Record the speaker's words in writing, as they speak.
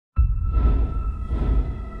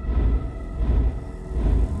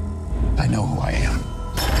I know who I am.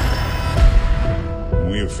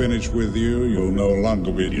 When we are finished with you, you'll no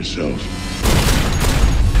longer be yourself.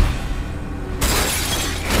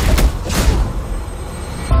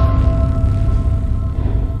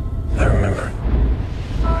 I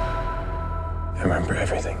remember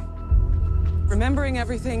everything. Remembering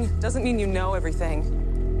everything doesn't mean you know everything.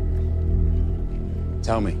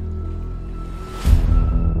 Tell me.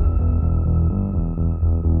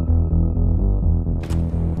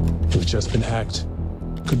 We've just been hacked.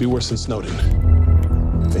 Could be worse than Snowden.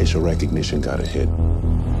 Facial recognition got a hit.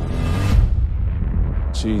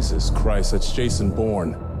 Jesus Christ, that's Jason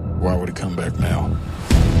Bourne. Why would it come back now?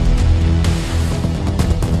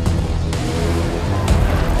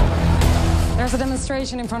 There's a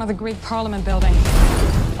demonstration in front of the Greek Parliament building.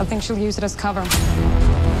 I think she'll use it as cover.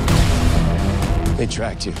 They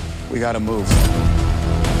tracked you. We gotta move.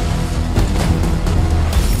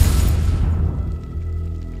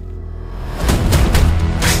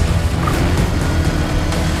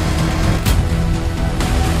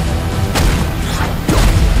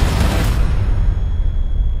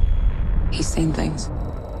 He's seen things.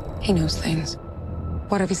 He knows things.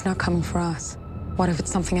 What if he's not coming for us? What if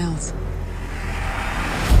it's something else?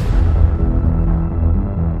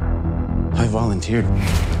 I volunteered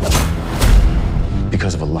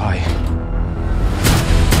because of a lie.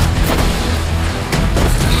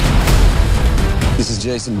 This is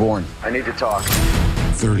Jason Bourne. I need to talk.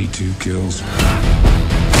 32 kills.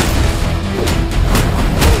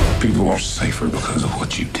 People are safer because of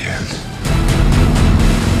what you did.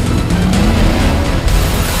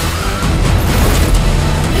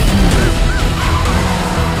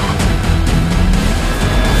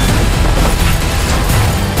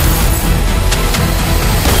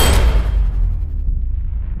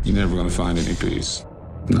 You're never gonna find any peace.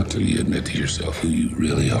 Not till you admit to yourself who you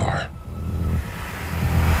really are.